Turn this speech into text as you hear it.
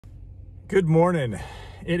Good morning.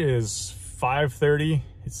 It is 5:30.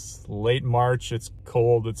 It's late March. It's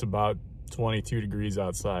cold. It's about 22 degrees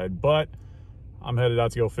outside, but I'm headed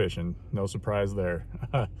out to go fishing. No surprise there.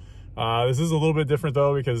 This is a little bit different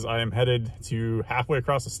though, because I am headed to halfway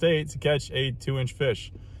across the state to catch a 2-inch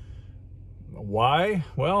fish. Why?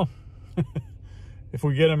 Well, if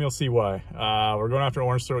we get them, you'll see why. We're going after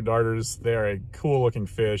Orangethroat Darters. They are a cool looking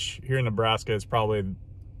fish. Here in Nebraska, it's probably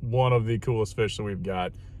one of the coolest fish that we've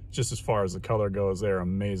got. Just as far as the color goes, they're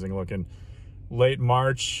amazing looking. Late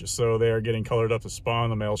March, so they are getting colored up to spawn.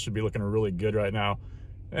 The males should be looking really good right now.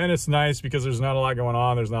 And it's nice because there's not a lot going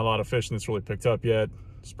on. There's not a lot of fishing that's really picked up yet.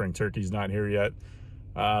 Spring turkey's not here yet.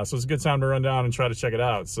 So it's a good time to run down and try to check it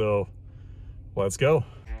out. So let's go.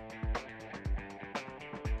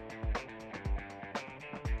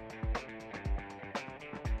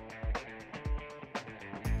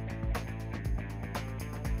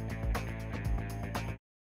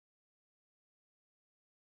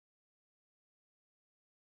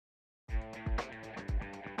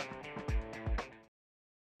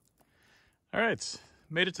 All right,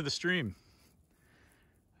 made it to the stream.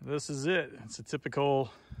 This is it. It's a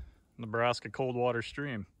typical Nebraska cold water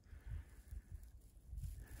stream.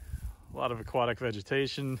 A lot of aquatic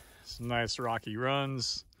vegetation, some nice rocky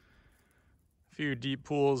runs, a few deep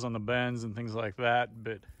pools on the bends and things like that,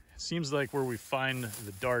 but it seems like where we find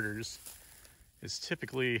the darters is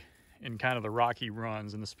typically in kind of the rocky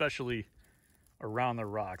runs, and especially around the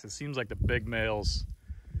rocks. It seems like the big males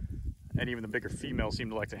and even the bigger females seem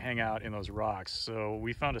to like to hang out in those rocks. So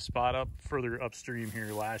we found a spot up further upstream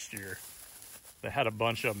here last year that had a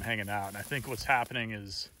bunch of them hanging out. And I think what's happening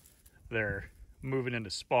is they're moving into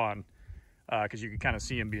spawn, because you can kind of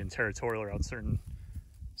see them being territorial around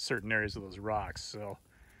certain areas of those rocks. So,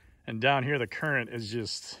 and down here, the current is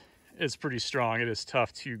just, it's pretty strong. It is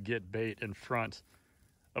tough to get bait in front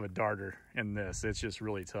of a darter in this. It's just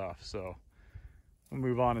really tough. So we'll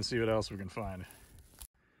move on and see what else we can find.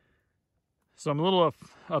 So I'm a little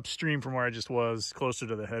upstream from where I just was, closer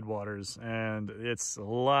to the headwaters, and it's a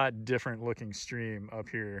lot different looking stream up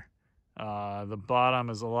here. The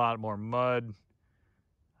bottom is a lot more mud.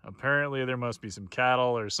 Apparently there must be some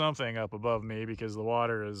cattle or something up above me, because the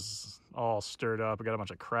water is all stirred up. I got a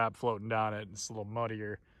bunch of crap floating down it. It's a little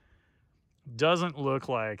muddier. Doesn't look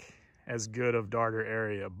like as good of darter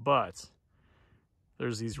area, but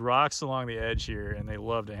there's these rocks along the edge here, and they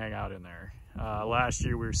love to hang out in there. Last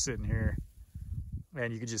year we were sitting here,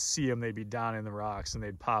 and you could just see them. They'd be down in the rocks and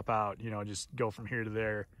they'd pop out, you know, just go from here to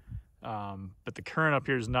there. But the current up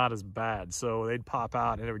here is not as bad, so they'd pop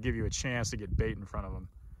out and it would give you a chance to get bait in front of them.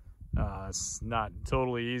 It's not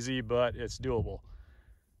totally easy, but it's doable.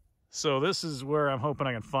 So this is where I'm hoping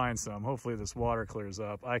I can find some. Hopefully this water clears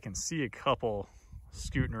up. I can see a couple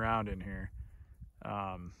scooting around in here.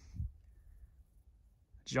 John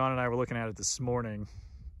and I were looking at it this morning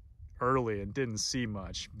early and didn't see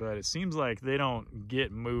much, but it seems like they don't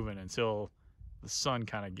get moving until the sun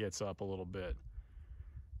kind of gets up a little bit.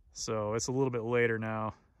 So it's a little bit later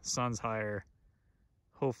now, sun's higher.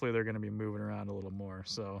 Hopefully they're going to be moving around a little more,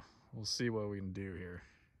 so we'll see what we can do here.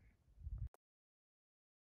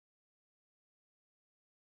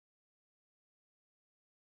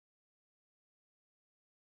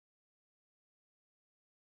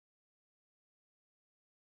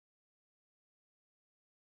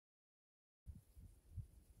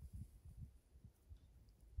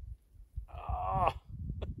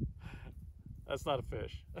 That's not a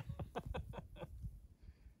fish.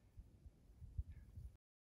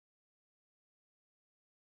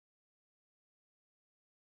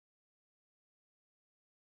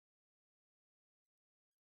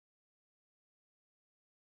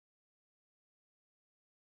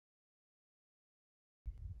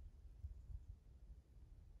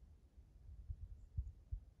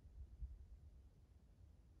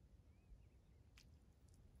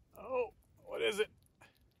 Oh, what is it?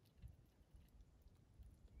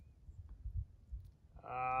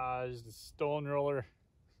 Just a stone roller.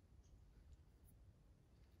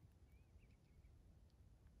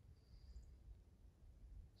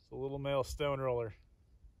 It's a little male stone roller,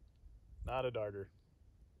 not a darter.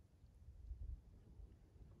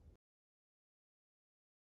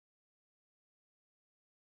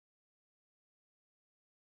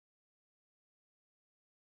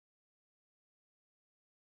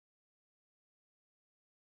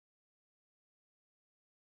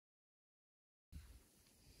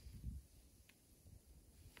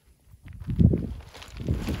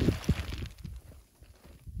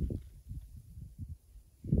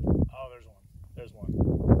 Oh, there's one. There's one.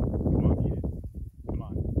 Come on, eat it.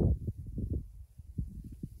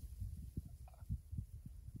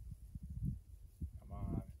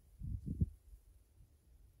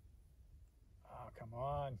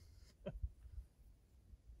 on.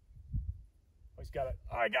 Oh, he's got it.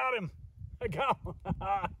 I got him. I got him.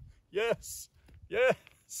 Yes.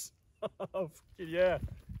 Yes. Oh, yeah.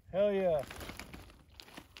 Hell yeah.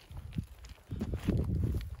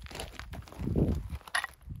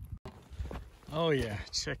 Oh yeah,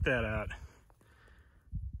 check that out.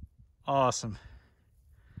 Awesome.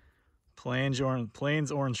 Plains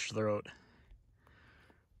Orangethroat.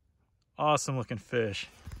 Awesome looking fish.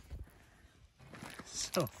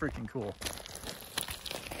 So freaking cool.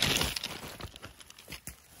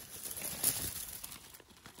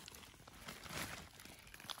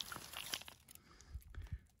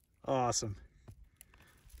 Awesome.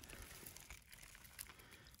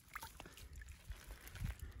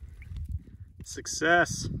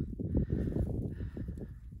 Success.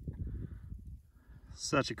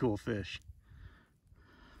 Such a cool fish.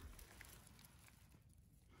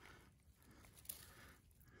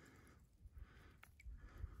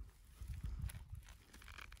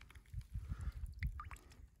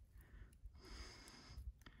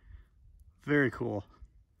 Very cool.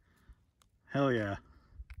 Hell yeah.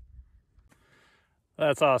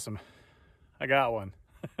 That's awesome. I got one.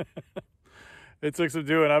 It took some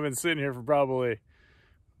doing. I've been sitting here for probably,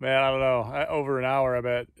 man, I don't know, over an hour, I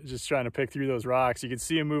bet, just trying to pick through those rocks. You can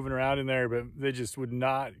see them moving around in there, but they just would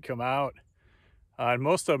not come out. And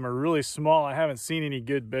most of them are really small. I haven't seen any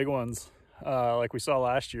good big ones like we saw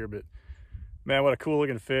last year, but man, what a cool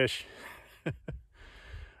looking fish.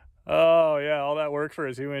 Oh yeah, all that work for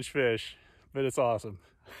a 2-inch fish, but it's awesome.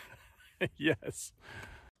 Yes.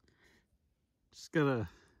 Just got a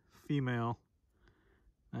female,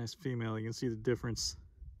 nice female. You can see the difference.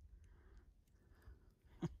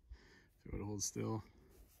 If it would hold still.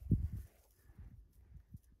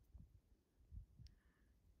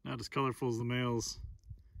 Not as colorful as the males.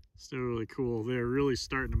 Still really cool. They're really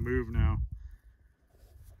starting to move now.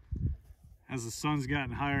 As the sun's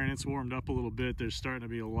gotten higher and it's warmed up a little bit, there's starting to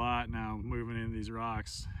be a lot now moving into these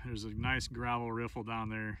rocks. There's a nice gravel riffle down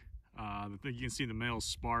there. I think you can see the males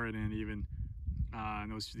sparring in even.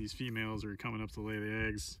 And these females are coming up to lay the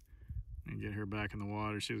eggs and get her back in the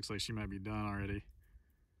water. She looks like she might be done already.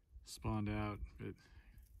 Spawned out, but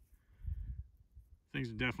things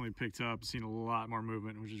have definitely picked up. Seen a lot more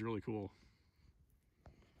movement, which is really cool.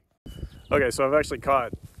 Okay, so I've actually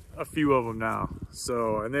caught a few of them now.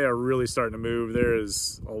 And they are really starting to move. There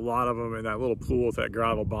is a lot of them in that little pool with that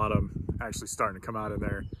gravel bottom actually starting to come out in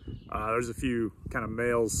there. There's a few kind of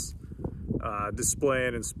males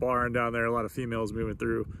displaying and sparring down there, a lot of females moving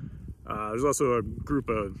through. There's also a group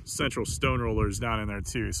of central Stonerollers down in there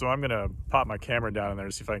too. So I'm gonna pop my camera down in there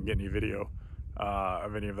to see if I can get any video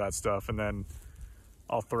of any of that stuff. And then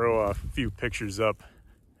I'll throw a few pictures up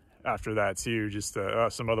after that too, just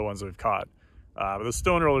some other ones that we've caught. But the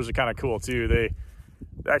Stonerollers are kind of cool too. They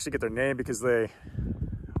actually get their name because they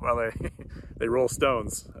roll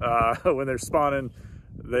stones. When they're spawning,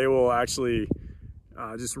 they will actually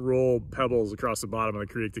just roll pebbles across the bottom of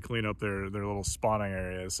the creek to clean up their little spawning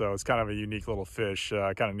areas. So it's kind of a unique little fish.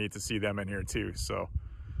 Kind of neat to see them in here too. So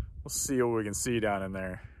we'll see what we can see down in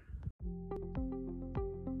there.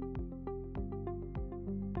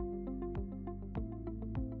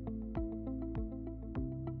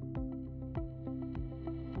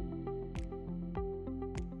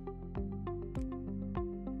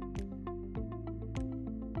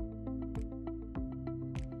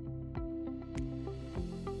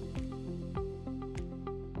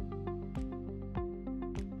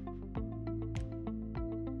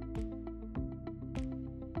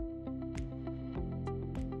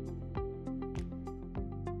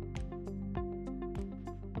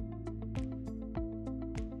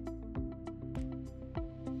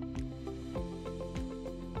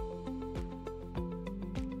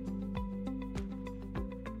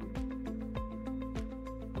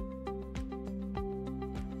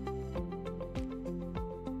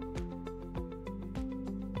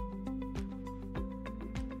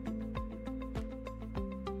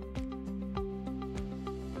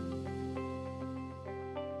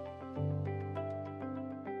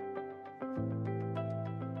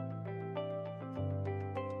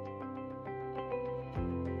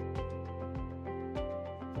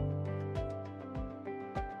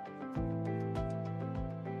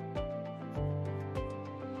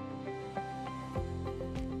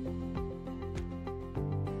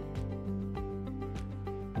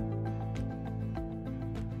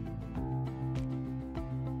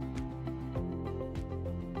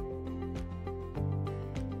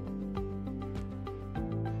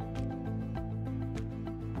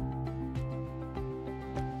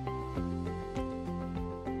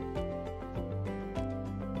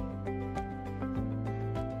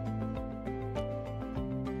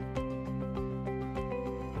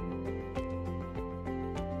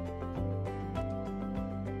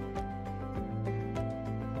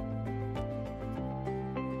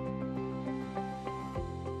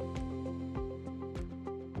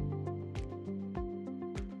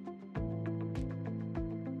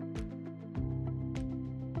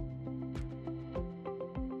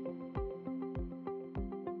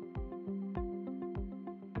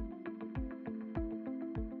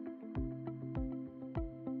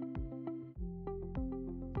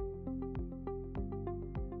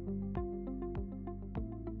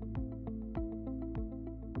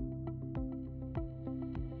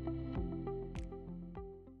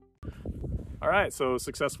 All right, so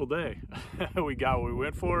successful day. We got what we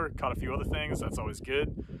went for, caught a few other things. That's always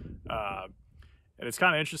good. And it's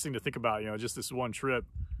kind of interesting to think about, you know, just this one trip,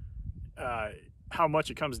 how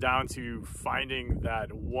much it comes down to finding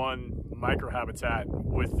that one microhabitat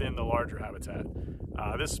within the larger habitat.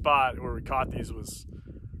 This spot where we caught these was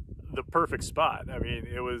the perfect spot. I mean,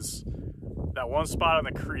 it was that one spot on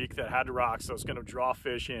the creek that had rocks, so it's going to draw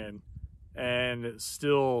fish in, and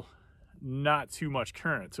still not too much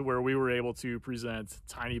current to where we were able to present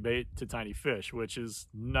tiny bait to tiny fish, which is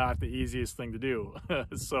not the easiest thing to do.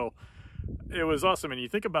 So it was awesome. And you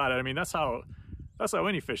think about it, I mean, that's how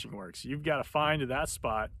any fishing works. You've got to find that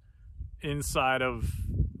spot inside of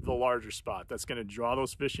the larger spot that's going to draw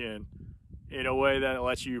those fish in a way that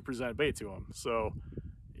lets you present bait to them. So,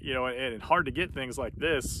 you know, and hard to get things like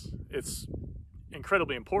this, it's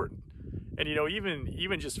incredibly important. And, you know,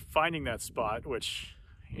 even just finding that spot, which,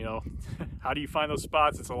 you know, how do you find those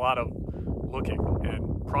spots? It's a lot of looking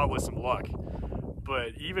and probably some luck.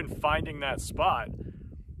 But even finding that spot,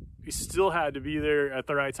 we still had to be there at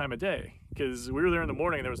the right time of day, because we were there in the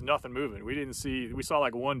morning and there was nothing moving. We saw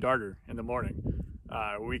like one darter in the morning.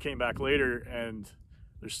 We came back later and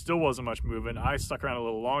there still wasn't much moving. I stuck around a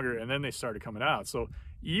little longer and then they started coming out. So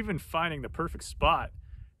even finding the perfect spot,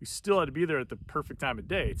 we still had to be there at the perfect time of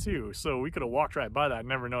day too. So we could have walked right by that and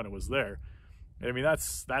never known it was there. I mean,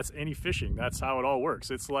 that's any fishing. That's how it all works.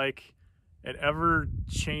 It's like an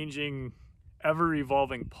ever-changing,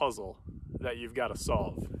 ever-evolving puzzle that you've got to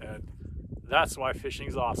solve. And that's why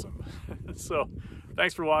fishing's awesome. So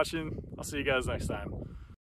thanks for watching. I'll see you guys next time.